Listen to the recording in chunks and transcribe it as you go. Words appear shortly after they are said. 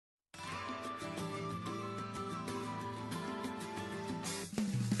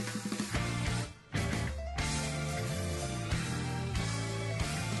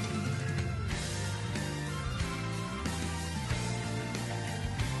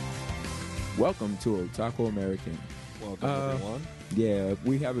Welcome to Otaku American. Welcome, everyone. Yeah,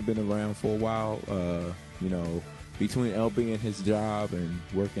 we haven't been around for a while. Between LB and his job and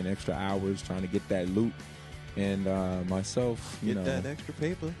working extra hours trying to get that loot, and myself, Get that extra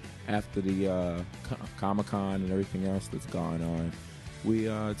paper. after the Comic-Con and everything else that's gone on, we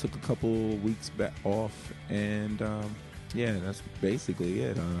took a couple weeks back off, and that's basically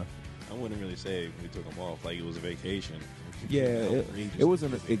it. I wouldn't really say we took them off like it was a vacation. Yeah, it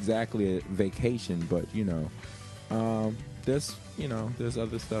wasn't exactly a vacation, but there's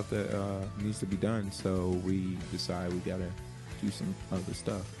other stuff that needs to be done. So we decide we gotta do some other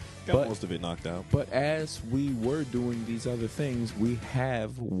stuff. Got most of it knocked out. But as we were doing these other things, we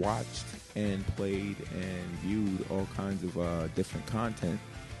have watched and played and viewed all kinds of different content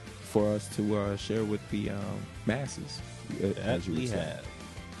for us to share with the masses. As you would say.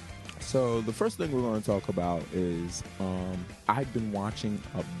 So the first thing we're going to talk about is I've been watching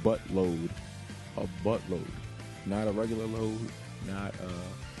a buttload, not a regular load, not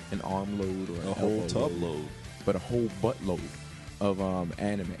an arm load or a whole tub load, but a whole buttload of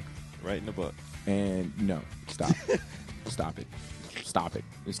anime. Right in the butt. And no, stop, stop it.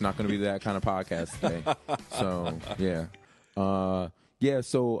 It's not going to be that kind of podcast today. So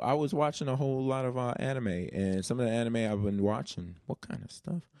So I was watching a whole lot of anime, and some of the anime I've been watching. What kind of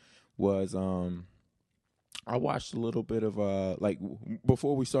stuff? Was I watched a little bit of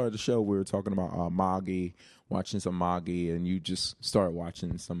before we started the show, we were talking about Magi, watching some Magi, and you just started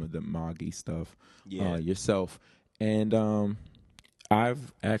watching some of the Magi stuff yourself. And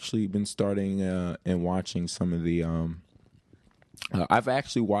I've actually been starting and watching some of the I've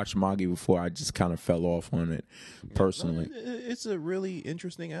actually watched Magi before. I just kind of fell off on it personally. It's a really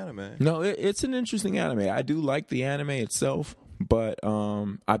interesting anime. No, it's an interesting anime. I do like the anime itself, but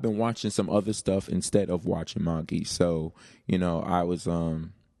I've been watching some other stuff instead of watching Magi. So, I was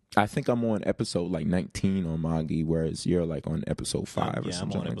I think I'm on episode 19 on Magi, whereas you're on episode 5 or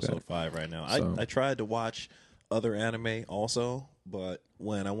something like that. I'm on episode 5 right now. So, I tried to watch other anime also, but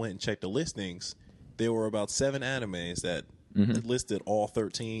when I went and checked the listings, there were about 7 animes that listed all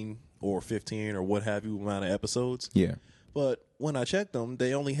 13 or 15 or what have you amount of episodes. Yeah. But when I checked them,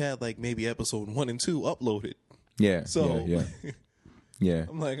 they only had maybe episode 1 and 2 uploaded. Yeah. So yeah.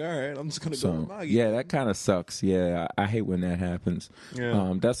 I'm like, all right, I'm just gonna go with Magi. Yeah, that kind of sucks. Yeah, I hate when that happens.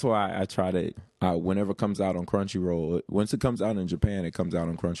 Yeah. That's why I try to whenever it comes out on Crunchyroll. Once it comes out in Japan, it comes out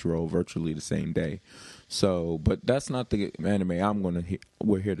on Crunchyroll virtually the same day. So, but that's not the anime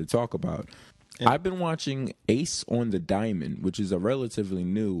we're here to talk about. I've been watching Ace on the Diamond, which is a relatively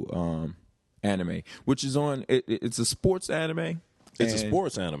new anime, which is on. It's a sports anime. It's a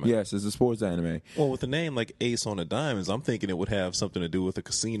sports anime. Yes, it's a sports anime. Well, with a name like Ace on the Diamonds, I'm thinking it would have something to do with a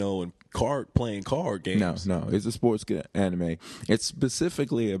casino and playing card games. No, it's a sports anime. It's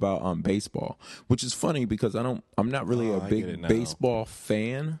specifically about baseball, which is funny because I'm not really a big baseball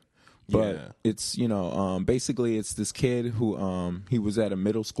fan. But it's basically it's this kid who he was at a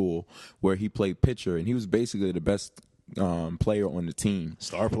middle school where he played pitcher, and he was basically the best player on the team.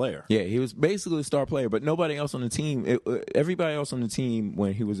 Star player. Yeah, he was basically a star player, but nobody else on the team. Everybody else on the team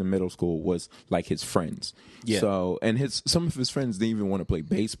when he was in middle school was like his friends. Yeah. So some of his friends didn't even want to play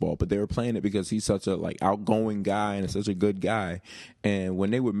baseball, but they were playing it because he's such a outgoing guy and such a good guy. And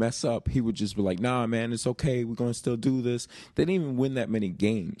when they would mess up, he would just be like, "Nah, man, it's okay. We're gonna still do this." They didn't even win that many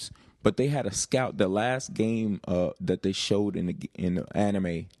games. But they had a scout. The last game that they showed in the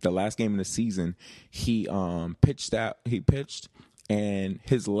anime, the last game of the season, he pitched, and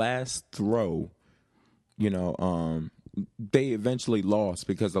his last throw, they eventually lost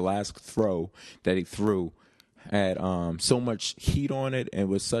because the last throw that he threw had so much heat on it and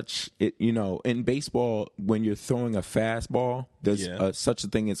was in baseball when you're throwing a fastball, there's such a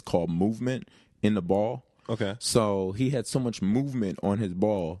thing as called movement in the ball. Okay. So he had so much movement on his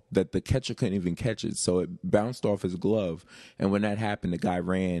ball that the catcher couldn't even catch it. So it bounced off his glove. And when that happened, the guy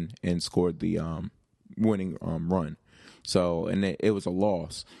ran and scored the winning run. So, and it was a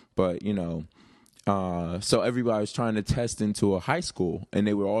loss. But, so everybody was trying to test into a high school. And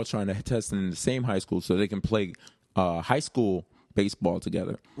they were all trying to test in the same high school so they can play high school baseball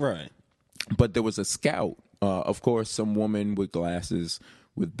together. Right. But there was a scout, of course, some woman with glasses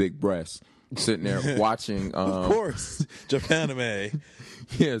with big breasts, sitting there watching of course Japanime.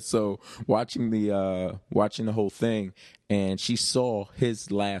 Yeah, so watching the whole thing, and she saw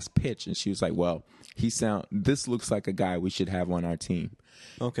his last pitch and she was like, well, this looks like a guy we should have on our team.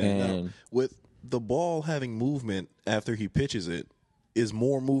 Okay. And now, with the ball having movement after he pitches it, is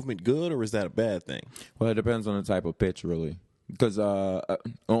more movement good or is that a bad thing? Well, it depends on the type of pitch, really. Because on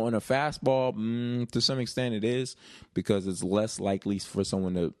a fastball, to some extent it is, because it's less likely for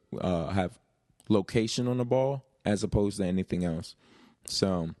someone to have location on the ball as opposed to anything else.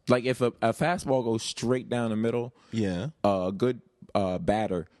 So, like if a fastball goes straight down the middle, a good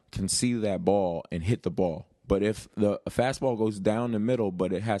batter can see that ball and hit the ball. But if a fastball goes down the middle,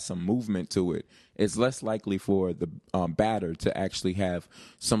 but it has some movement to it, it's less likely for the batter to actually have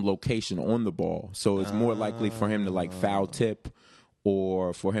some location on the ball. So it's more likely for him to like foul tip,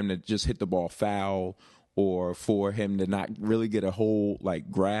 or for him to just hit the ball foul, or for him to not really get a whole like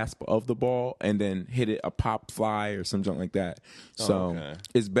grasp of the ball and then hit it a pop fly or something like that. So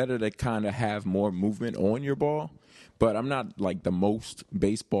it's better to kind of have more movement on your ball. But I'm not like the most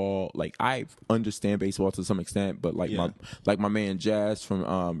baseball. Like I understand baseball to some extent, but like my man Jazz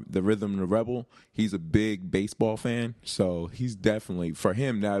from the Rhythm and the Rebel, he's a big baseball fan. So he's definitely, for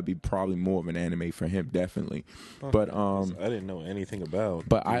him, that would be probably more of an anime for him, definitely. But I didn't know anything about.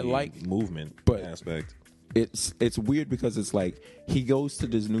 But I like movement aspect. It's weird because it's like he goes to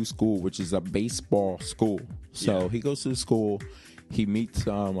this new school, which is a baseball school. So he goes to the school, he meets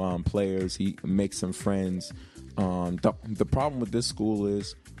players, he makes some friends. The problem with this school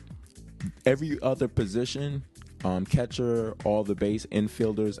is every other position, catcher, all the base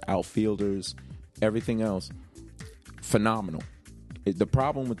infielders, outfielders, everything else, phenomenal. The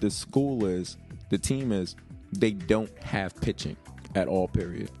problem with this school is the team is they don't have pitching at all,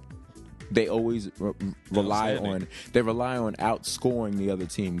 period. They always rely on outscoring the other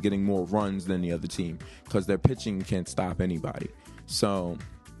team, getting more runs than the other team, because their pitching can't stop anybody. So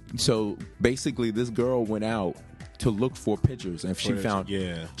basically, this girl went out to look for pitchers, and she found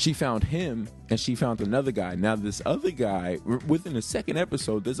him, and she found another guy. Now, this other guy, within the second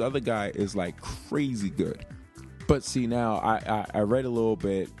episode, this other guy is like crazy good. But see, now I read a little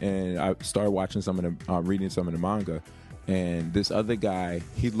bit, and I started watching reading some of the manga. And this other guy,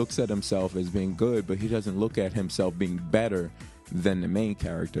 he looks at himself as being good, but he doesn't look at himself being better than the main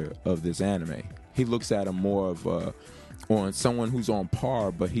character of this anime. He looks at him more of on someone who's on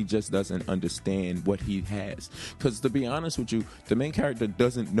par, but he just doesn't understand what he has. Because to be honest with you, the main character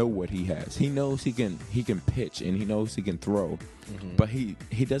doesn't know what he has. He knows he can pitch, and he knows he can throw, but he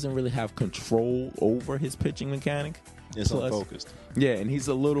doesn't really have control over his pitching mechanic. It's unfocused. Yeah, and he's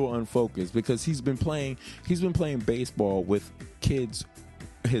a little unfocused because he's been playing baseball with kids,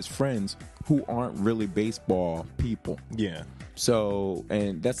 his friends, who aren't really baseball people. Yeah. So,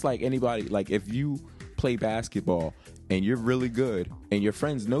 and that's like anybody, like if you play basketball and you're really good and your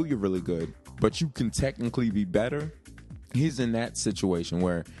friends know you're really good, but you can technically be better, he's in that situation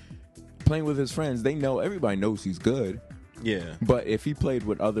where playing with his friends, everybody knows he's good. Yeah. But if he played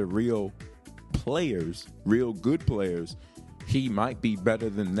with other real good players, he might be better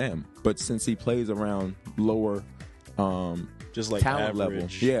than them. But since he plays around lower just like talent level,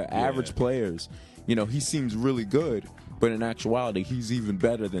 average players, he seems really good, but in actuality he's even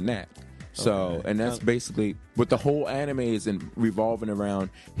better than that. So, and that's basically what the whole anime is revolving around,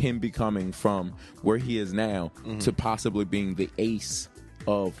 him becoming from where he is now to possibly being the ace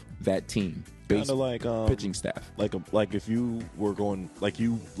of that team. Kind of like pitching staff. Like if you were going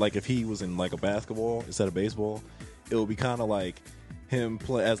if he was in like a basketball instead of baseball, it would be kind of like him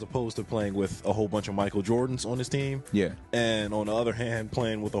play as opposed to playing with a whole bunch of Michael Jordans on his team. Yeah. And on the other hand,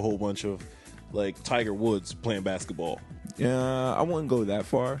 playing with a whole bunch of like Tiger Woods playing basketball. Yeah, I wouldn't go that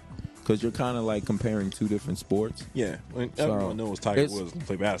far. Because you're kind of like comparing two different sports. Yeah. Everyone knows Tiger Woods can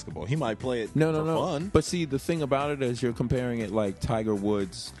play basketball. He might play it for fun. But see, the thing about it is you're comparing it like Tiger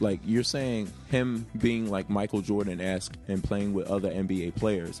Woods. Like you're saying him being like Michael Jordan-esque and playing with other NBA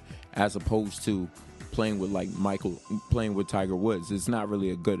players as opposed to playing with Tiger Woods. It's not really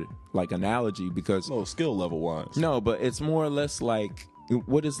a good like analogy because... No, skill level wise. No, but it's more or less like...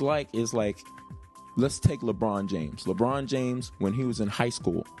 What it's like is like... Let's take LeBron James. LeBron James, when he was in high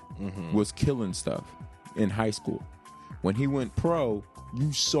school... was killing stuff in high school. When he went pro,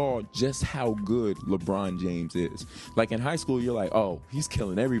 you saw just how good LeBron James is. Like in high school, you're like, oh, he's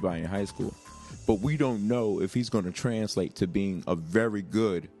killing everybody in high school. But we don't know if he's going to translate to being a very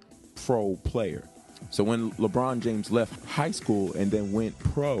good pro player. So when LeBron James left high school and then went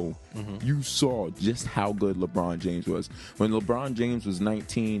pro, you saw just how good LeBron James was. When LeBron James was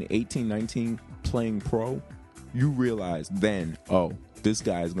 18, 19, playing pro, you realized then, oh, this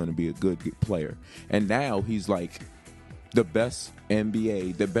guy is going to be a good player. And now he's like the best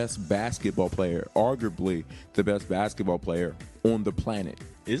NBA, the best basketball player, arguably the best basketball player on the planet.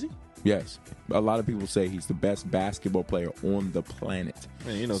 Is he? Yes. A lot of people say he's the best basketball player on the planet.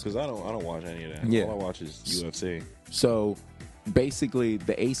 Man, because I don't watch any of that. Yeah. All I watch is UFC. So basically,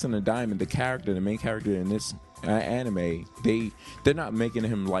 the ace and the diamond, the main character in this anime, they're not making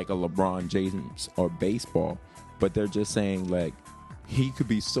him like a LeBron James or baseball, but they're just saying like he could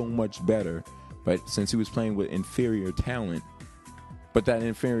be so much better, but since he was playing with inferior talent, but that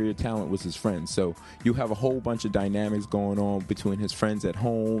inferior talent was his friend. So you have a whole bunch of dynamics going on between his friends at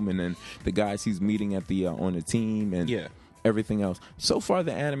home and then the guys he's meeting at the on the team and everything else. So far,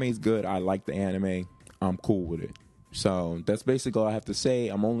 the anime is good. I like the anime. I'm cool with it. So that's basically all I have to say.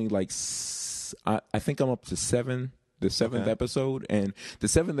 I'm only like, I think I'm up to the seventh episode, and the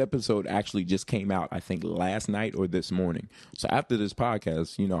seventh episode actually just came out, I think, last night or this morning. So after this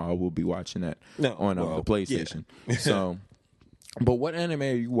podcast, I will be watching that on the PlayStation. Yeah. So. But what anime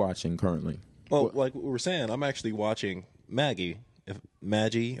are you watching currently? Well, like we were saying, I'm actually watching Magi.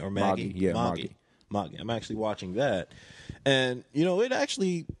 Magi. I'm actually watching that. And, it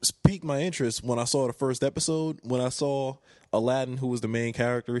actually piqued my interest when I saw the first episode. When I saw Aladdin, who was the main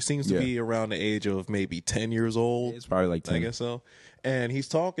character, he seems to be around the age of maybe 10 years old. It's probably like 10. I guess so. And he's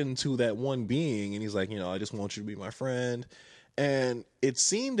talking to that one being, and he's like, I just want you to be my friend. And it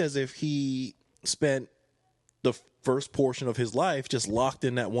seemed as if he spent the first portion of his life just locked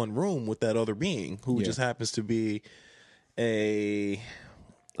in that one room with that other being who just happens to be a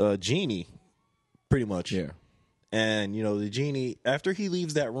genie, pretty much. Yeah. And, the genie, after he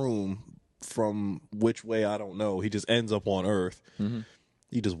leaves that room, from which way I don't know, he just ends up on Earth. Mm-hmm.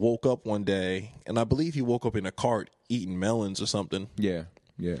 He just woke up one day, and I believe he woke up in a cart eating melons or something. Yeah,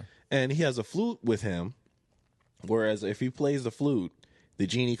 yeah. And he has a flute with him, whereas if he plays the flute, the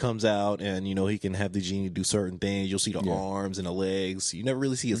genie comes out and, he can have the genie do certain things. You'll see the arms and the legs. You never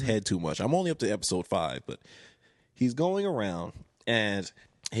really see his head too much. I'm only up to episode 5, but he's going around and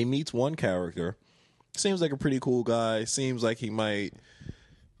he meets one character. Seems like a pretty cool guy. Seems like he might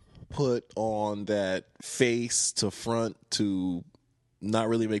put on that face to front to not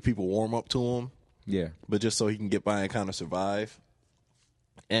really make people warm up to him. Yeah. But just so he can get by and kind of survive.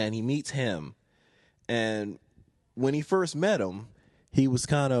 And he meets him. And when he first met him, he was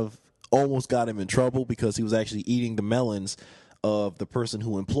kind of almost got him in trouble because he was actually eating the melons of the person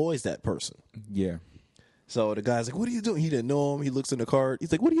who employs that person. Yeah. So the guy's like, what are you doing? He didn't know him. He looks in the cart.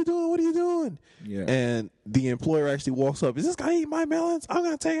 He's like, what are you doing? What are you doing? Yeah. And the employer actually walks up. Is this guy eating my melons? I'm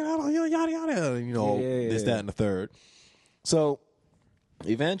going to take it out on you, yada, yada. This, that, and the third. So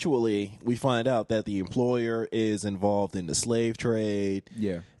eventually we find out that the employer is involved in the slave trade.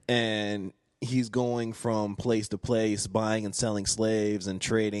 Yeah. And he's going from place to place, buying and selling slaves and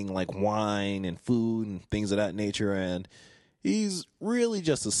trading like wine and food and things of that nature. And he's really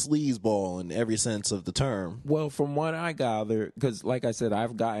just a sleazeball in every sense of the term. Well, from what I gather, because like I said,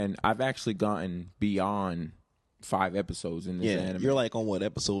 I've actually gotten beyond 5 episodes in this anime. You're like on what,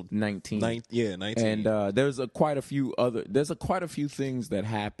 episode 19? 19. And there's quite a few things that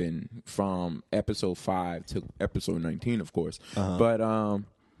happen from episode 5 to episode 19, of course. Uh-huh. But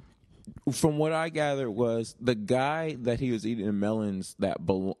from what I gathered was the guy that he was eating the melons that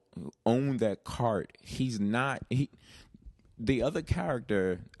owned that cart. He's not the other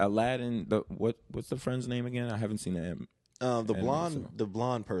character, Aladdin. What's the friend's name again? I haven't seen that. The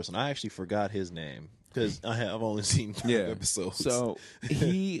blonde person. I actually forgot his name because I've only seen 5 episodes. So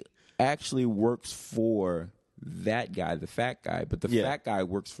he actually works for that guy, the fat guy, but the fat guy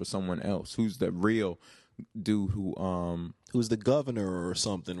works for someone else who's the real dude who's the governor or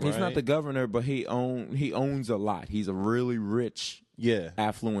something, right? He's not the governor, but he owns a lot. He's a really rich,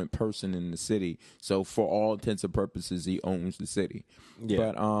 affluent person in the city. So for all intents and purposes, he owns the city.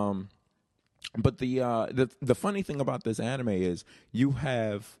 Yeah. But the funny thing about this anime is you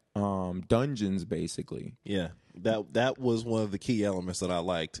have dungeons basically. Yeah. That was one of the key elements that I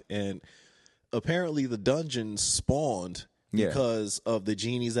liked. And apparently the dungeons spawned because of the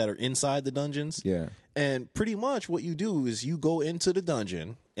genies that are inside the dungeons. Yeah. And pretty much what you do is you go into the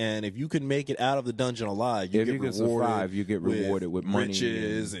dungeon, and if you can make it out of the dungeon alive, you get rewarded with money,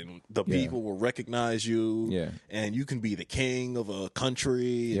 riches, and the people will recognize you. Yeah. And you can be the king of a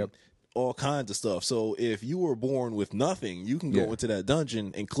country. And all kinds of stuff. So if you were born with nothing, you can go into that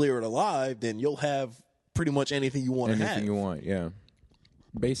dungeon and clear it alive. Then you'll have pretty much anything you want to have. Anything you want, yeah.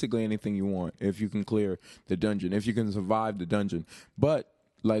 Basically anything you want if you can clear the dungeon, if you can survive the dungeon. But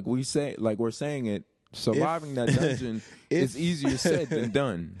like we're saying it, surviving that dungeon is easier said than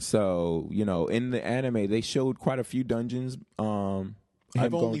done. So, in the anime, they showed quite a few dungeons.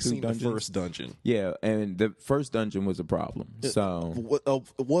 I've only seen the first dungeon. Yeah, and the first dungeon was a problem. So what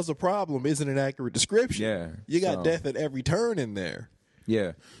was a problem isn't an accurate description. Yeah. You got death at every turn in there.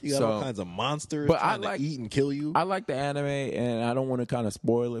 Yeah. You got so, all kinds of monsters but trying to eat and kill you. I like the anime, and I don't want to kind of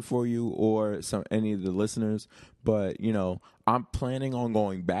spoil it for you or any of the listeners. But I'm planning on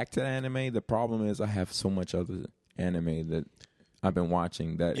going back to the anime. The problem is I have so much other anime that I've been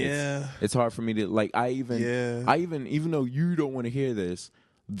watching that it's hard for me to like. I even though you don't want to hear this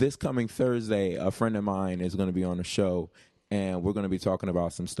coming Thursday, a friend of mine is going to be on the show, and we're going to be talking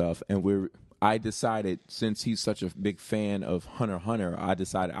about some stuff. And I decided, since he's such a big fan of Hunter x Hunter, I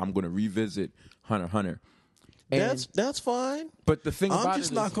decided I'm going to revisit Hunter x Hunter. And, that's fine. But the thing about it is, I'm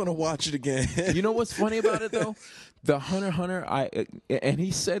just not going to watch it again. You know what's funny about it though? The Hunter x Hunter, and he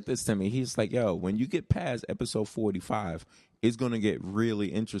said this to me. He's like, "Yo, when you get past episode 45, it's going to get really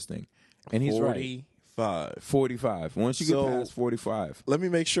interesting." And he's 45. right. 45. Once you get past 45, let me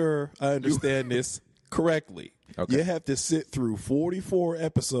make sure I understand this correctly. Okay. You have to sit through 44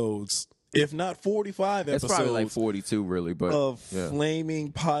 episodes, if not 45 episodes. It's probably like 42, really, but of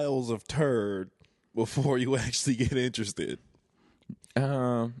flaming piles of turd before you actually get interested.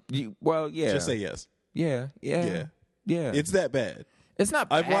 Well, yeah. Just say yes. Yeah. It's that bad. It's not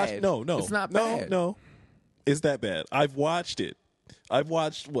bad. I've watched. No. It's not bad. No. It's that bad. I've watched it. I've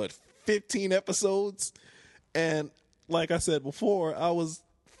watched 15 episodes, and like I said before, I was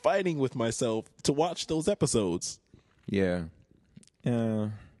fighting with myself to watch those episodes. Yeah. I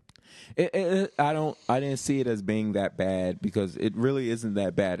didn't see it as being that bad because it really isn't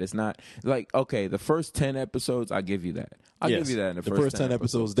that bad. It's not like, okay, the first 10 episodes, I give you that. I'll give you that in the first 10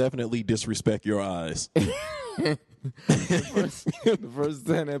 episodes definitely disrespect your eyes. The first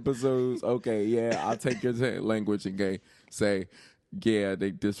 10 episodes, okay, yeah, I'll take your language and say, yeah,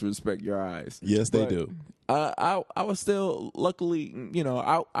 they disrespect your eyes. Yes, they do. I was still, luckily,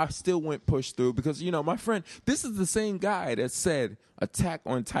 I still went push through because, my friend, this is the same guy that said Attack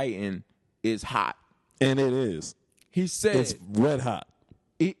on Titan is hot. And it is. He said it's red hot.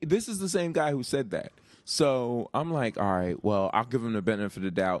 This is the same guy who said that. So I'm like, all right, well, I'll give him the benefit of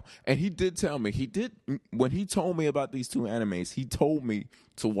the doubt. And he did tell me, when he told me about these two animes, he told me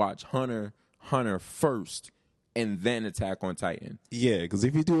to watch Hunter first and then Attack on Titan. Yeah, because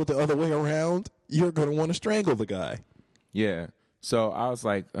if you do it the other way around, you're going to want to strangle the guy. Yeah. So I was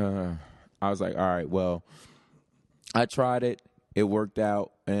like, all right, well, I tried it. It worked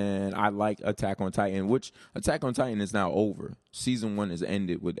out, and I like Attack on Titan, which Attack on Titan is now over. Season 1 is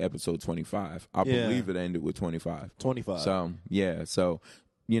ended with episode 25. I believe it ended with 25. 25. So, yeah. So,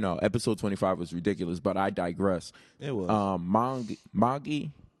 episode 25 was ridiculous, but I digress. It was. Magi,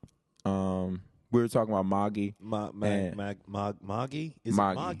 we were talking about Magi. Magi? Is it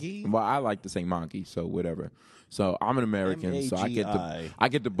Magi? Well, I like to say Magi, so whatever. So I'm an American, M-A-G-I. so I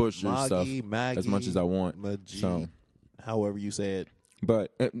get the butcher stuff as much as I want. So, however you say it.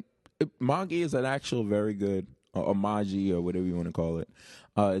 But Magi is an actual very good, or Magi, or whatever you want to call it.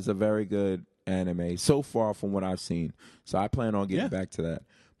 It's a very good anime so far from what I've seen. So I plan on getting back to that.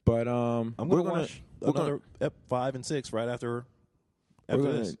 But I'm going to watch another 5 and 6 right after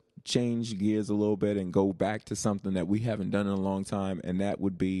this. Change gears a little bit and go back to something that we haven't done in a long time, and that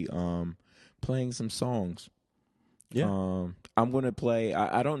would be playing some songs. Yeah. I'm going to play,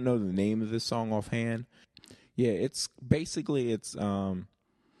 I don't know the name of this song offhand. Yeah, it's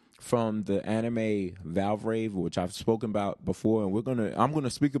from the anime Valvrave, which I've spoken about before, and I'm gonna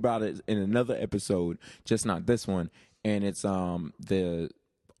speak about it in another episode, just not this one. And it's the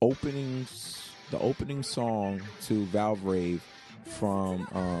opening song to Valvrave from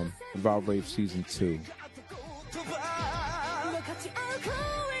Valvrave season 2.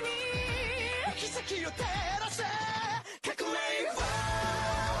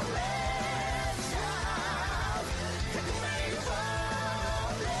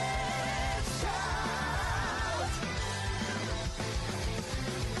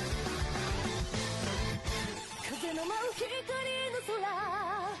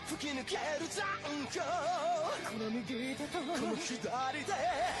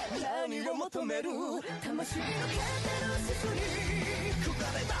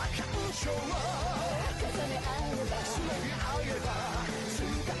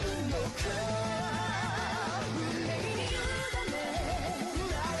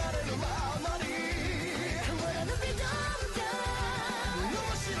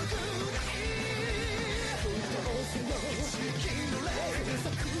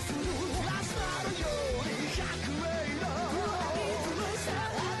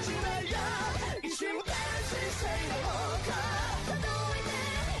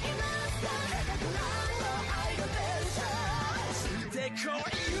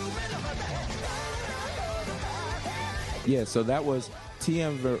 Yeah, so that was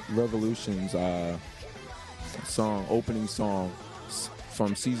TM Revolution's opening song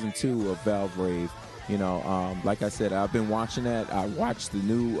from season 2 of Valve. You know, like I said, I've been watching that. I watched the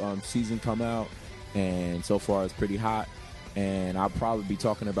new season come out, and so far it's pretty hot. And I'll probably be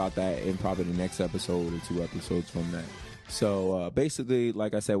talking about that in probably the next episode or 2 episodes from that. So basically,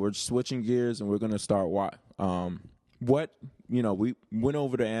 like I said, we're switching gears and we're going to start we went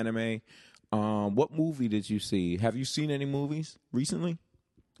over the anime. What movie did you see? Have you seen any movies recently?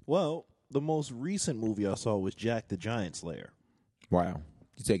 Well, the most recent movie I saw was Jack the Giant Slayer. Wow.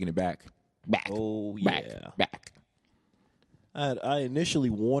 You're taking it back. Oh, yeah. Back. I initially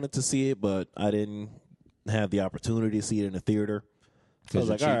wanted to see it, but I didn't have the opportunity to see it in the theater. So I was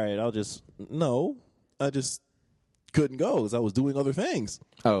like, all right, I just couldn't go because I was doing other things.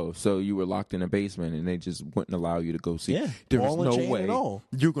 Oh, so you were locked in a basement and they just wouldn't allow you to go see it? Yeah, there was no way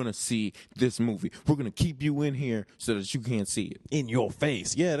you're going to see this movie. We're going to keep you in here so that you can't see it. In your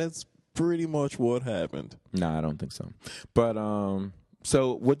face. Yeah, that's pretty much what happened. No, I don't think so. But,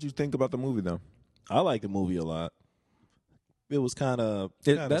 so what'd you think about the movie, though? I like the movie a lot. It was kind of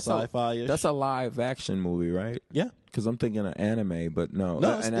sci-fi-ish. That's a live-action movie, right? Yeah. Because I'm thinking of anime, but no,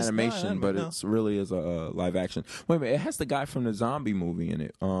 it's animation, anime, but it really is a live action. Wait a minute, it has the guy from the zombie movie in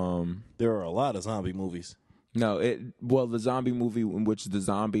it. There are a lot of zombie movies. No, the zombie movie in which the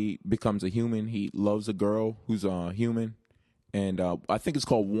zombie becomes a human. He loves a girl who's a human, and I think it's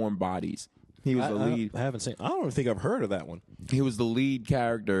called Warm Bodies. He was the lead. I haven't seen. I don't think I've heard of that one. He was the lead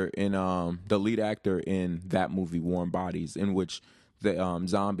character in the lead actor in that movie, Warm Bodies, in which the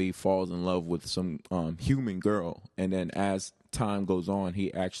zombie falls in love with some human girl, and then as time goes on,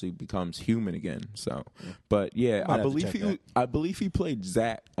 he actually becomes human again. So, but yeah, I believe he played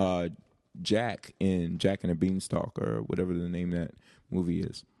Jack in Jack and the Beanstalk or whatever the name of that movie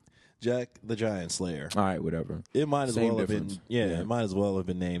is. Jack the Giant Slayer. All right, whatever. It might as well have been. Yeah, it might as well have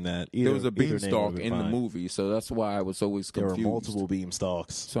been named that. There was a beanstalk in the movie, so that's why I was always confused. There were multiple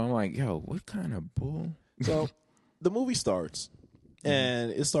beanstalks. So I'm like, yo, what kind of bull? So the movie starts,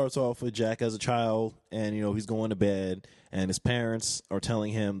 and it starts off with Jack as a child, and he's going to bed, and his parents are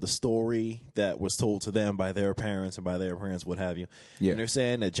telling him the story that was told to them by their parents and by their parents, what have you. Yeah. And they're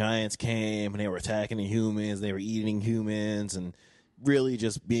saying that giants came and they were attacking the humans, they were eating humans, and really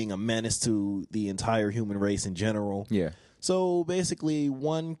just being a menace to the entire human race in general. Yeah. So basically,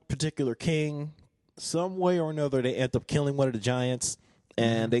 one particular king, some way or another, they end up killing one of the giants,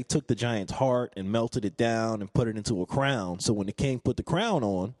 and they took the giant's heart and melted it down and put it into a crown. So when the king put the crown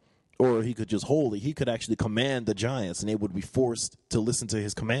on, or he could just hold it, he could actually command the giants, and they would be forced to listen to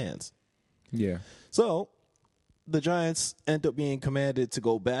his commands. Yeah. So the giants end up being commanded to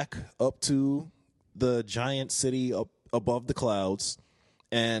go back up to the giant city up above the clouds,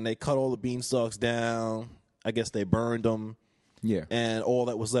 and they cut all the beanstalks down. I guess they burned them. Yeah. And all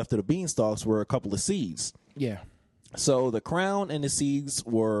that was left of the beanstalks were a couple of seeds. Yeah. So the crown and the seeds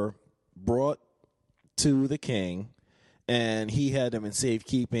were brought to the king, and he had them in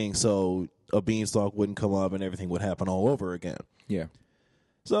safekeeping so a beanstalk wouldn't come up and everything would happen all over again. Yeah.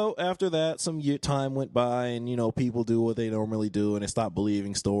 So after that, some time went by, and, people do what they normally do, and they stop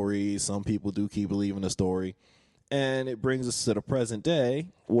believing stories. Some people do keep believing the story. And it brings us to the present day,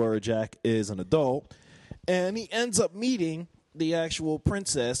 where Jack is an adult, and he ends up meeting the actual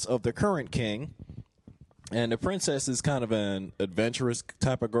princess of the current king. And the princess is kind of an adventurous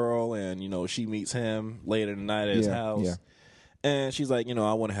type of girl, and, she meets him late in the night at his house. Yeah. And she's like,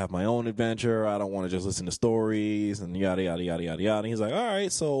 I want to have my own adventure. I don't want to just listen to stories and yada, yada, yada, yada, yada. And he's like, all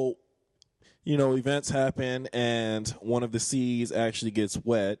right, so, events happen, and one of the seas actually gets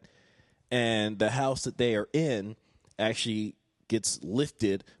wet, and the house that they are in actually gets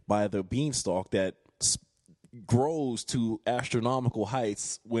lifted by the beanstalk that grows to astronomical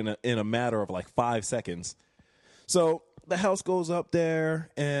heights in a matter of like 5 seconds. So the house goes up there,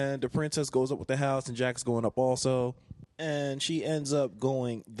 and the princess goes up with the house, and Jack's going up also. And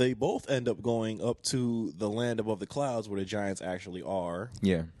they both end up going up to the land above the clouds where the giants actually are.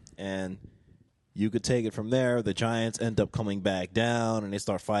 Yeah. And you could take it from there. The giants end up coming back down, and they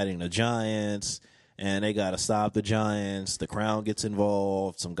start fighting the giants, and they got to stop the giants. The crown gets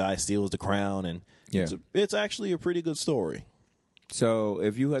involved. Some guy steals the crown, and it's actually a pretty good story. So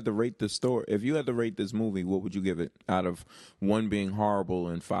if you had to rate this movie, what would you give it out of 1 being horrible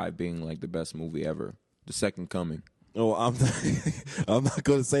and 5 being like the best movie ever? The Second Coming. Oh, I'm not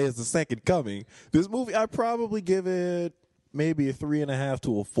going to say it's The Second Coming. This movie, I'd probably give it maybe a 3.5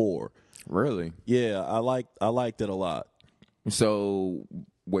 to a 4. Really? Yeah, I liked it a lot. So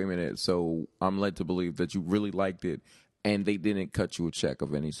wait a minute. So I'm led to believe that you really liked it, and they didn't cut you a check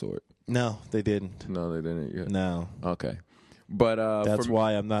of any sort. No, they didn't. No, they didn't. Yeah. No. Okay, but that's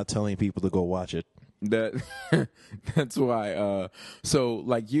why I'm not telling people to go watch it. That that's why. So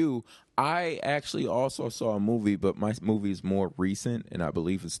like you, I actually also saw a movie, but my movie is more recent, and I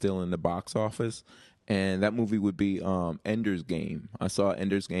believe it's still in the box office. And that movie would be Ender's Game. I saw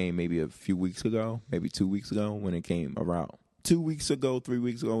Ender's Game maybe a few weeks ago, maybe 2 weeks ago when it came around. 2 weeks ago, 3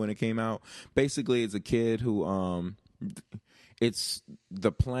 weeks ago when it came out. Basically, it's a kid who it's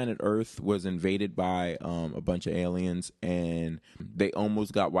the planet Earth was invaded by a bunch of aliens, and they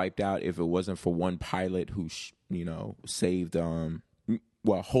almost got wiped out if it wasn't for one pilot who saved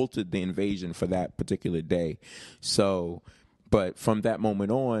halted the invasion for that particular day. So, but from that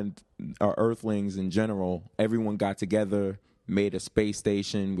moment on, our Earthlings in general, everyone got together, made a space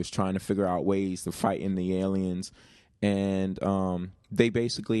station, was trying to figure out ways to fight in the aliens, and they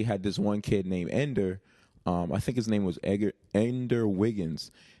basically had this one kid named Ender. I think his name was Ender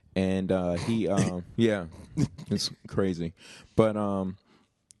Wiggins, and he yeah, it's crazy, but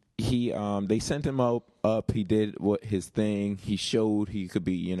they sent him up. He did his thing. He showed he could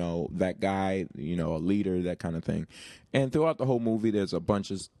be that guy, a leader, that kind of thing. And throughout the whole movie, there's a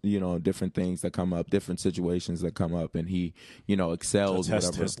bunch of different things that come up, different situations that come up, and he excels. To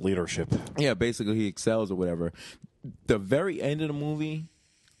test his leadership. Yeah, basically he excels or whatever. The very end of the movie,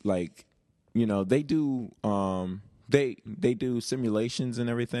 like. They do they do simulations and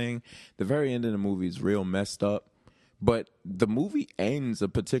everything. The very end of the movie is real messed up, but the movie ends a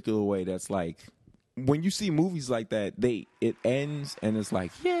particular way that's like, when you see movies like that, it ends and it's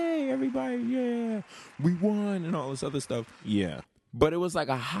like, yay, everybody, yeah, we won and all this other stuff. Yeah, but it was like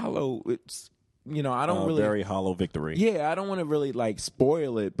a hollow. I don't really very hollow victory. Yeah, I don't want to really like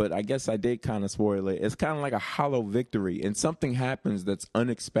spoil it, but I guess I did kind of spoil it. It's kind of like a hollow victory, and something happens that's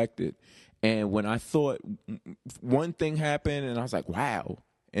unexpected. And when I thought one thing happened, and I was like, wow.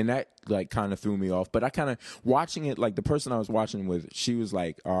 And that like kind of threw me off. But I kind of watching it, like the person I was watching with, she was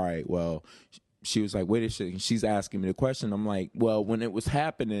like, all right, well, she was like, wait a second. She's asking me the question. I'm like, well, when it was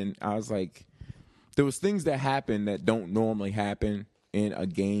happening, I was like, there was things that happen that don't normally happen in a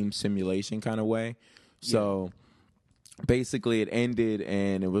game simulation kind of way. So basically it ended,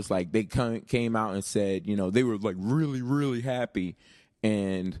 and it was like they came out and said, they were like really, really happy.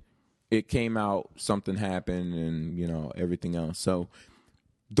 And it came out, something happened, and everything else. So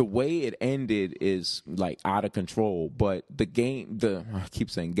the way it ended is like out of control. But the game, I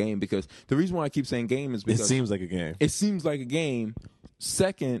keep saying game because the reason why I keep saying game is because it seems like a game. It seems like a game.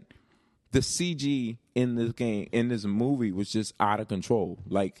 Second, the CG in this game, in this movie, was just out of control.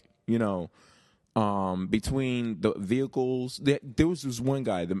 Like between the vehicles, there was this one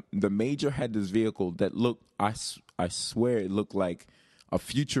guy. The Major had this vehicle that looked. I swear it looked like a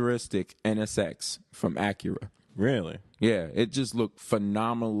futuristic NSX from Acura. Really? Yeah, it just looked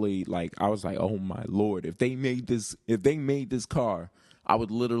phenomenally like, I was like, oh my Lord, if they made this car, I would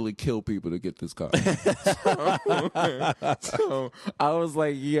literally kill people to get this car. So I was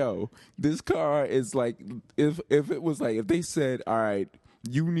like, yo, this car is like, if it was like, if they said, all right,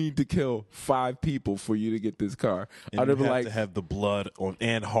 you need to kill 5 people for you to get this car. And I'd have like, to have the blood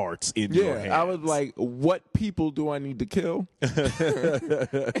and hearts in your hands. I was like, what people do I need to kill?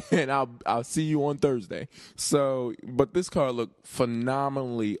 And I'll see you on Thursday. So, but this car looked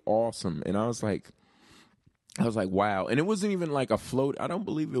phenomenally awesome, and I was like, wow. And it wasn't even like a float. I don't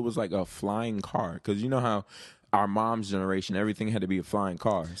believe it was like a flying car, because you know how our mom's generation, everything had to be a flying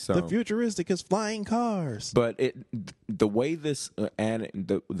car. So the futuristic is flying cars. But the way this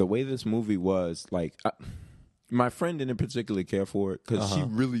the way this movie was, like, my friend didn't particularly care for it because she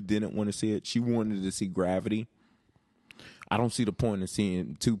really didn't want to see it. She wanted to see Gravity. I don't see the point of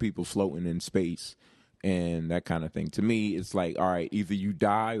seeing 2 people floating in space and that kind of thing. To me, it's like, all right, either you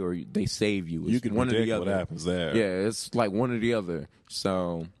die or they save you. It's you can one predict or the other. What happens there. Yeah, it's like one or the other.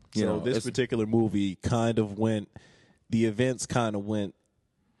 So this particular movie kind of went. The events kind of went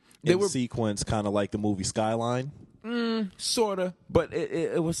in sequence, kind of like the movie Skyline. Sort of, but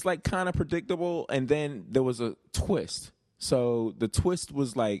it was like kind of predictable, and then there was a twist. So the twist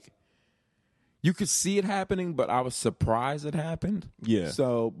was like, you could see it happening, but I was surprised it happened. Yeah.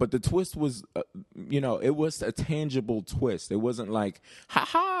 So, but the twist was, it was a tangible twist. It wasn't like,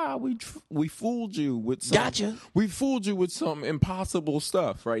 ha, we fooled you with some, gotcha. We fooled you with some impossible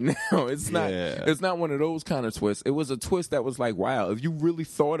stuff right now. It's not, It's not one of those kind of twists. It was a twist that was like, wow, if you really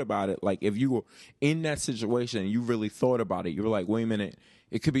thought about it, like if you were in that situation and you really thought about it, you were like, wait a minute,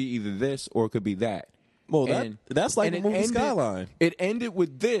 it could be either this or it could be that. Well, that's like the movie Skyline. It ended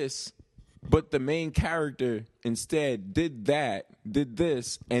with this. But the main character instead did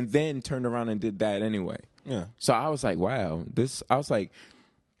this, and then turned around and did that anyway. Yeah. So I was like, wow. This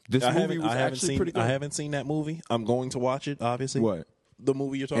movie was actually pretty good. I haven't seen that movie. I'm going to watch it, obviously. What? the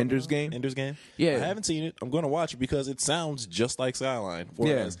movie you're talking Ender's about? Game? Ender's Game? Yeah. I haven't seen it. I'm going to watch it because it sounds just like Skyline.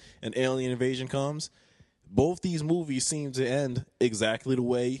 Whereas an alien invasion comes, both these movies seem to end exactly the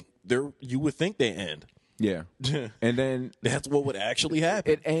way you would think they end. Yeah. And then that's what would actually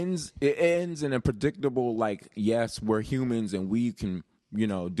happen. It ends in a predictable, like, yes, we're humans and we can,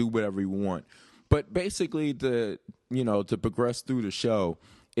 do whatever we want. But basically to progress through the show,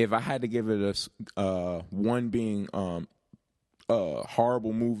 if I had to give it a 1 being a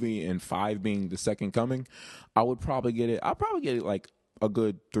horrible movie and 5 being The Second Coming, I'll probably get it like a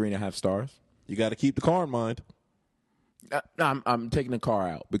good 3.5 stars. You got to keep the car in mind. I'm taking the car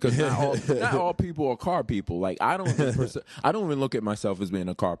out because not all people are car people. Like I don't even look at myself as being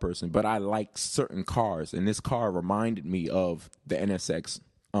a car person, but I like certain cars, and this car reminded me of the NSX,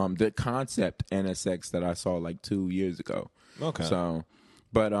 the concept NSX that I saw like 2 years ago. Okay. So,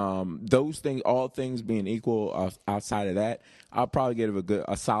 but those things, all things being equal, outside of that, I'll probably give it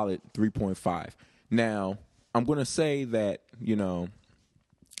a solid 3.5. Now, I'm gonna say that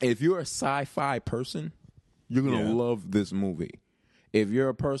if you're a sci-fi person, you're going to love this movie. If you're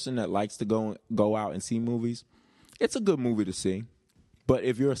a person that likes to go out and see movies, it's a good movie to see. But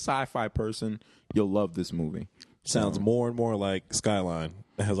if you're a sci-fi person, you'll love this movie. Sounds more and more like Skyline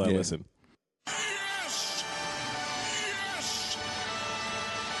as I listen. Yes! Yes!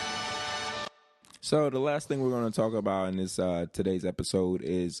 So the last thing we're going to talk about in this today's episode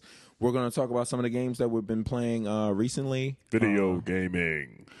is we're going to talk about some of the games that we've been playing recently. Video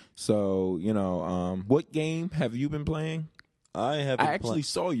gaming. So, what game have you been playing? I actually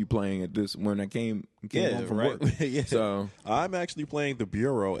saw you playing at this when I came home from work. Yeah. So I'm actually playing The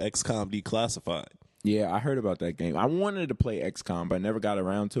Bureau XCOM Declassified. Yeah, I heard about that game. I wanted to play XCOM, but I never got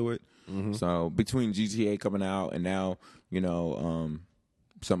around to it. Mm-hmm. So between GTA coming out and now,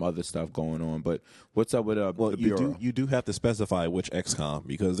 some other stuff going on. But what's up with the Bureau? You do have to specify which XCOM,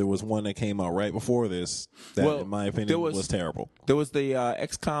 because there was one that came out right before this that, in my opinion, was terrible. There was the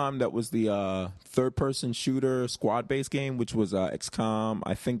XCOM that was the third-person shooter squad-based game, which was XCOM,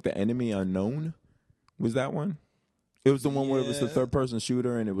 I think The Enemy Unknown. Was that one? It was the one where it was the third-person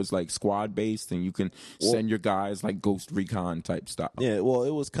shooter, and it was like squad-based, and you can send your guys like Ghost Recon type stuff. Yeah, well,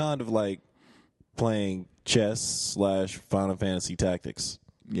 it was kind of like playing chess / Final Fantasy Tactics.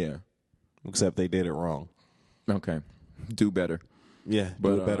 Yeah. Except they did it wrong. Okay. Do better. Yeah,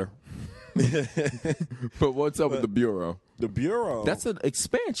 do it better. But what's up with the Bureau? The Bureau. That's an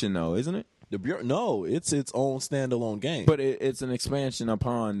expansion, though, isn't it? The Bureau. No, it's its own standalone game. But it's an expansion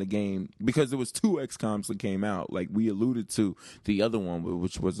upon the game, because there was 2 XCOMs that came out. Like we alluded to the other one,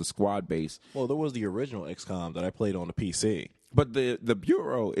 which was a squad base. Well, there was the original XCOM that I played on the PC. But the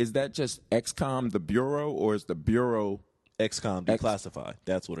Bureau, is that just XCOM the Bureau, or is the Bureau XCOM Declassified?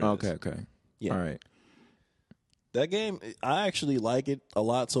 That's what it is. Okay. Yeah. All right. That game, I actually like it a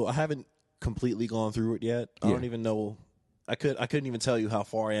lot. So I haven't completely gone through it yet. I don't even know. I couldn't even tell you how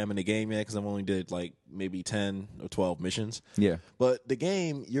far I am in the game yet, because I've only did like maybe 10 or 12 missions. Yeah. But the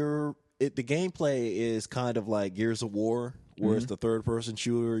game, the gameplay is kind of like Gears of War, where it's the third-person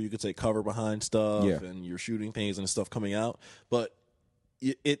shooter. You could take cover behind stuff, and you're shooting things and stuff coming out. But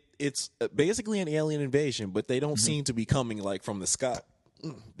it's basically an alien invasion, but they don't seem to be coming like from the sky.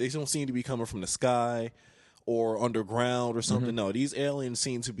 They don't seem to be coming from the sky or underground or something. No, these aliens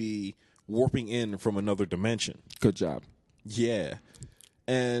seem to be warping in from another dimension. Good job. Yeah.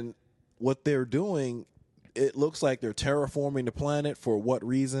 And what they're doing, it looks like they're terraforming the planet. For what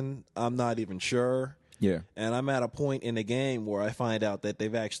reason, I'm not even sure. Yeah. And I'm at a point in the game where I find out that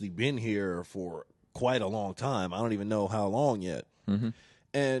they've actually been here for quite a long time. I don't even know how long yet. Mm-hmm.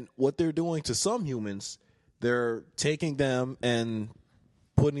 And what they're doing to some humans, they're taking them and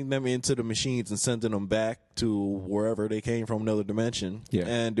putting them into the machines and sending them back to wherever they came from, another dimension. Yeah.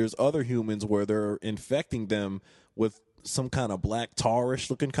 And there's other humans where they're infecting them with some kind of black tarish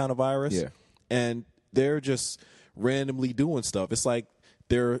looking kind of virus. Yeah. And they're just randomly doing stuff. It's like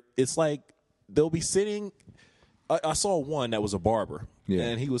they'll be sitting. I saw one that was a barber,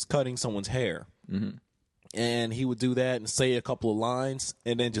 and he was cutting someone's hair. Mm-hmm. And he would do that and say a couple of lines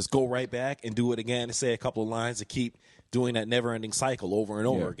and then just go right back and do it again and say a couple of lines to keep doing that never-ending cycle over and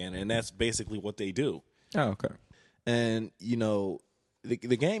over again. And that's basically what they do. Oh, okay. And,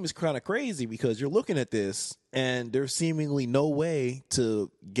 the game is kind of crazy, because you're looking at this and there's seemingly no way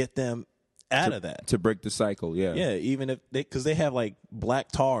to get them out of that. To break the cycle, yeah. Yeah, even if because they have like black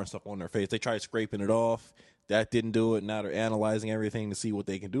tar and stuff on their face. They tried scraping it off. That didn't do it. Now they're analyzing everything to see what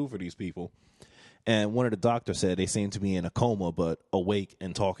they can do for these people. And one of the doctors said they seem to be in a coma, but awake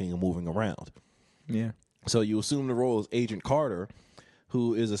and talking and moving around. Yeah. So you assume the role is Agent Carter,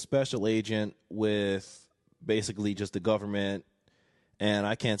 who is a special agent with basically just the government, and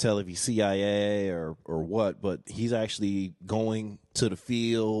I can't tell if he's CIA or what, but he's actually going to the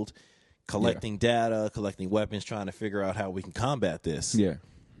field, collecting data, collecting weapons, trying to figure out how we can combat this. Yeah.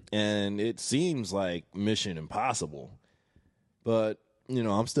 And it seems like Mission Impossible. But,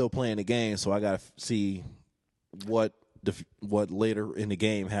 I'm still playing the game, so I got to see what later in the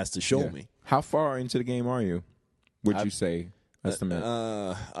game has to show me. How far into the game are you? Would you say estimate?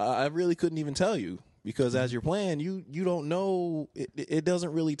 I really couldn't even tell you, because as you're playing, you don't know. It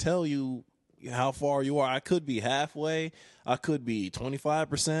doesn't really tell you how far you are. I could be halfway, I could be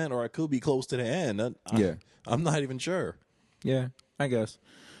 25%, or I could be close to the end. I'm not even sure. Yeah, I guess.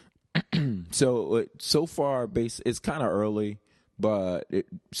 So far, it's kind of early, but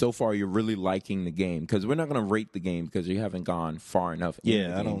so far you're really liking the game, because we're not going to rate the game because you haven't gone far enough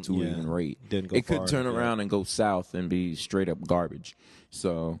in the game to even rate. It could turn around and go south and be straight up garbage.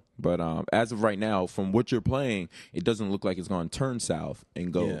 So, but as of right now, from what you're playing, it doesn't look like it's going to turn south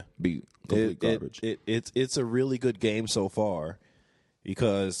and be complete garbage. It's a really good game so far,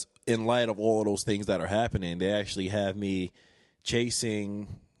 because in light of all of those things that are happening, they actually have me chasing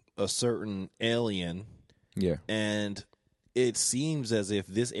a certain alien. Yeah. And it seems as if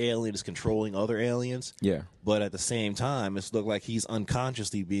this alien is controlling other aliens. Yeah. But at the same time, it's looked like he's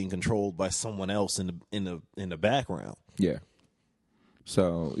unconsciously being controlled by someone else in the background. Yeah.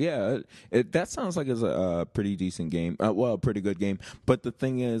 So yeah, that sounds like it's a pretty decent game. A pretty good game. But the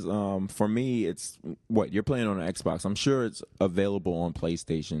thing is, for me, it's what you're playing on an Xbox. I'm sure it's available on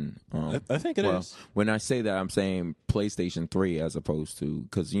PlayStation. I think it is. When I say that, I'm saying PlayStation 3 as opposed to,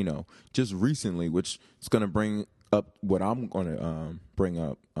 because just recently, which is going to bring up what I'm going to bring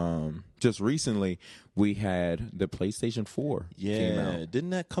up. Just recently, we had the PlayStation 4. Came out.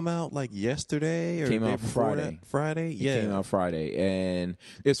 Didn't that come out like yesterday or came out Friday? Friday, yeah, it came out Friday, and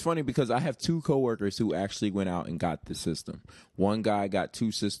it's funny because I have two coworkers who actually went out and got the system. One guy got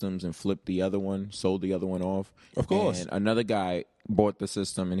two systems and flipped the other one, sold the other one off. Of course, and another guy bought the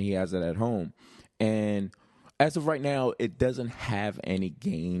system and he has it at home. And as of right now, it doesn't have any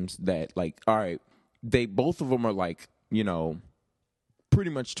games that all right. Both of them are pretty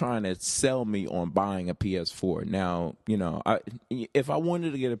much trying to sell me on buying a PS4. Now, if I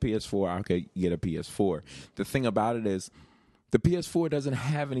wanted to get a PS4, I could get a PS4. The thing about it is the PS4 doesn't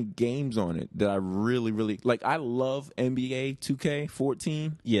have any games on it that I really, really like. I love NBA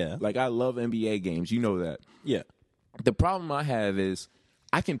 2K14. Yeah. I love NBA games. You know that. Yeah. The problem I have is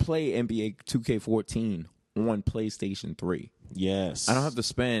I can play NBA 2K14 on PlayStation 3. Yes. I don't have to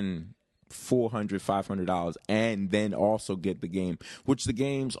spend $400, $500 and then also get the game, which the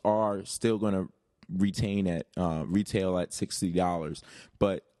games are still going to retain at retail at $60.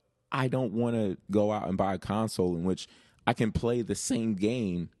 But I don't want to go out and buy a console in which I can play the same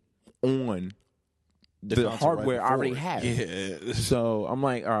game on the hardware I already have. Yeah. So I'm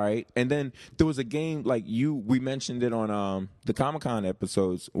like, all right. And then there was a game we mentioned it on the Comic-Con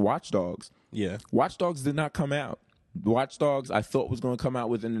episodes, Watch Dogs. Yeah. Watch Dogs did not come out. Watch Dogs, I thought was going to come out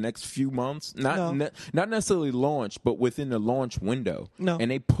within the next few months. Not necessarily launch, but within the launch window. No.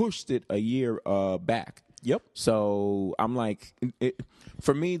 And they pushed it a year back. Yep. So I'm like,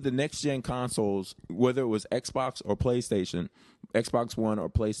 for me, the next gen consoles, whether it was Xbox or PlayStation, Xbox One or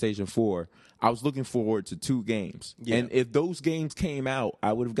PlayStation 4, I was looking forward to two games. Yeah. And if those games came out,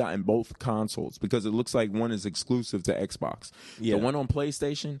 I would have gotten both consoles because it looks like one is exclusive to Xbox. Yeah. The one on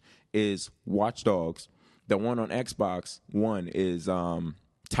PlayStation is Watch Dogs. The one on Xbox One is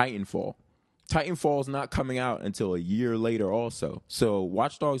Titanfall. Titanfall is not coming out until a year later also. So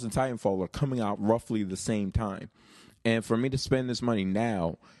Watch Dogs and Titanfall are coming out roughly the same time. And for me to spend this money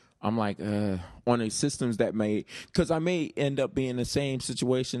now, I'm like, on the systems that because I may end up being in the same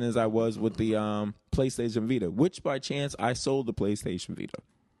situation as I was with the PlayStation Vita, which by chance I sold the PlayStation Vita.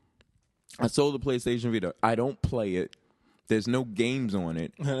 I don't play it. There's no games on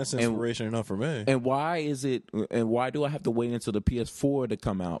it. That's inspiration enough for me. And why do I have to wait until the PS4 to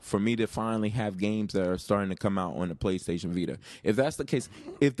come out for me to finally have games that are starting to come out on the PlayStation Vita? If that's the case,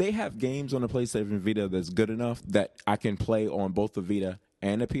 if they have games on the PlayStation Vita that's good enough that I can play on both the Vita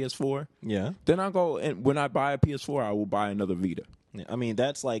and the PS4, then I'll go, and when I buy a PS4, I will buy another Vita. Yeah, I mean,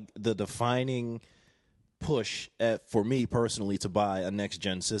 that's like the defining push for me personally to buy a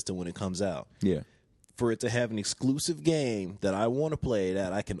next-gen system when it comes out. Yeah. For it to have an exclusive game that I want to play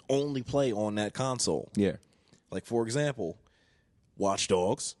that I can only play on that console. Yeah. Like, for example, Watch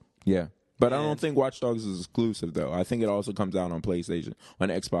Dogs. Yeah. But I don't think Watch Dogs is exclusive, though. I think it also comes out on PlayStation, on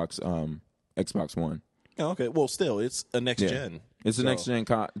Xbox One. Okay. Well, still, it's a next-gen. It's a next-gen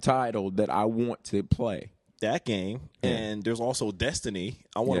title that I want to play. That game. Yeah. And there's also Destiny.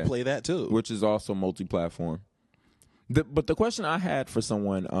 I want to play that, too. Which is also multi-platform. But the question I had for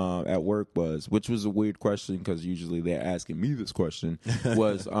someone at work was, which was a weird question because usually they're asking me this question,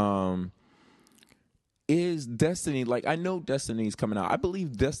 was is Destiny, like, I know Destiny's coming out. I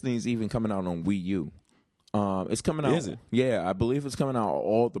believe Destiny's even coming out on Wii U. It's coming out. Is it? Yeah, I believe it's coming out on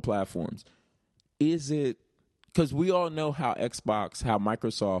all the platforms. Is it? Because we all know how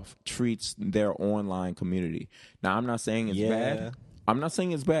Microsoft treats their online community. Now, I'm not saying it's bad. I'm not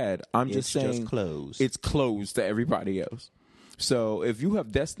saying it's bad. I'm just saying closed. it's closed to everybody else. So if you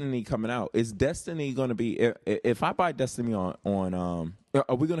have Destiny coming out, is Destiny going to be? If I buy Destiny on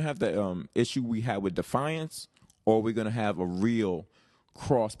are we going to have the issue we had with Defiance, or are we going to have a real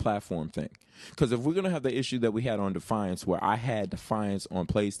cross-platform thing? Because if we're going to have the issue that we had on Defiance, where I had Defiance on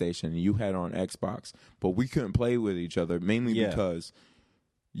PlayStation and you had it on Xbox, but we couldn't play with each other, mainly because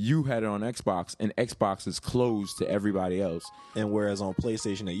you had it on Xbox and Xbox is closed to everybody else. And whereas on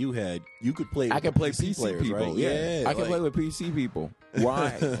PlayStation that you had, you could play with I can play PC players, people, right? Yeah, I can play with PC people.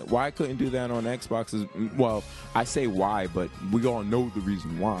 Why I couldn't do that on Xbox is, well, I say why, but we all know the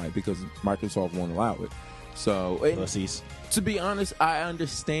reason why, because Microsoft won't allow it. So, to be honest, I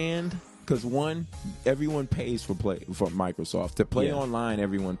understand, because one, everyone pays for Microsoft. To play online,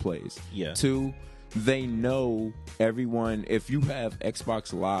 everyone plays. Yeah. Two, they know everyone. If you have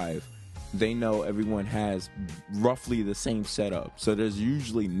Xbox Live, they know everyone has roughly the same setup. So there's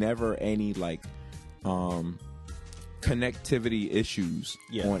usually never any connectivity issues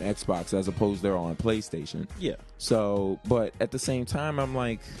on Xbox as opposed they're on PlayStation. Yeah. So, but at the same time, I'm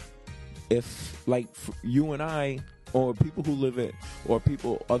like, if you and I, or people who live it, or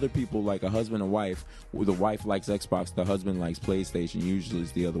other people like a husband and wife, where the wife likes Xbox, the husband likes PlayStation. Usually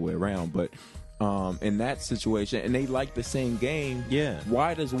it's the other way around, but in that situation, and they like the same game,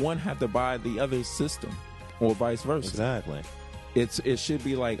 why does one have to buy the other system, or vice versa? Exactly. It should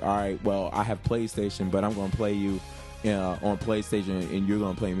be like, all right, well, I have PlayStation, but I'm going to play you on PlayStation, and you're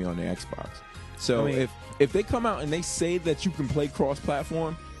going to play me on the Xbox. So if they come out and they say that you can play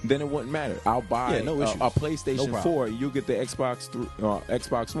cross-platform, then it wouldn't matter. I'll buy a PlayStation 4. You'll get the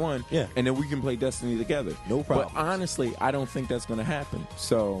Xbox One, and then we can play Destiny together. No problem. But honestly, I don't think that's going to happen.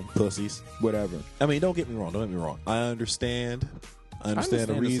 So pussies, whatever. I mean, don't get me wrong. I understand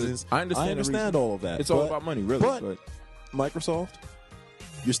the reasons. I understand all of that. It's all about money, really. But Microsoft,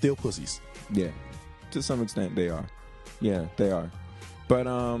 you're still pussies. Yeah, to some extent they are. Yeah, they are. But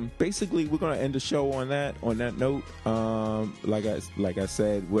basically, we're gonna end the show on that note. Like I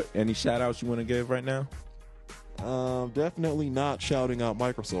said, any shout outs you want to give right now? Definitely not shouting out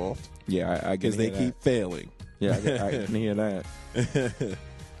Microsoft. Yeah, I because they keep failing. Yeah, I can hear that.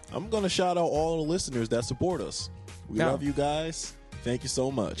 I'm gonna shout out all the listeners that support us. We love you guys. Thank you so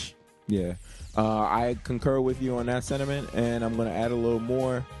much. Yeah. I concur with you on that sentiment, and I'm going to add a little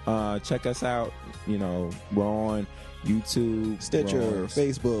more. Check us out. We're on YouTube, Stitcher,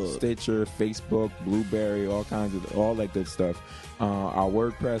 Facebook, Blueberry, all that good stuff. Our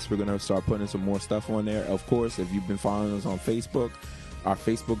WordPress, we're going to start putting some more stuff on there. Of course, if you've been following us on Facebook, our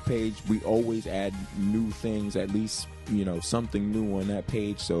Facebook page, we always add new things, at least, something new on that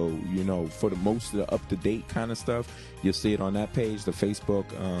page. So, for the most of the up-to-date kind of stuff, you'll see it on that page, the Facebook,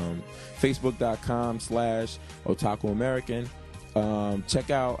 facebook.com/Otaku American. Check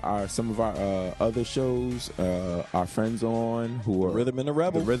out some of our other shows, our friends on, who are Rhythm and the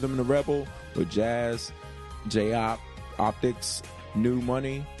Rebel. The Rhythm and the Rebel with Jazz, J-Op, Optics, New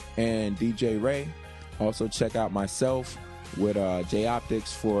Money, and DJ Ray. Also check out myself with J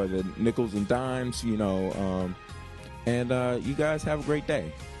Optics for the Nickels and Dimes, and you guys have a great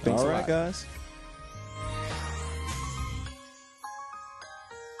day. Thanks all a right, lot. guys.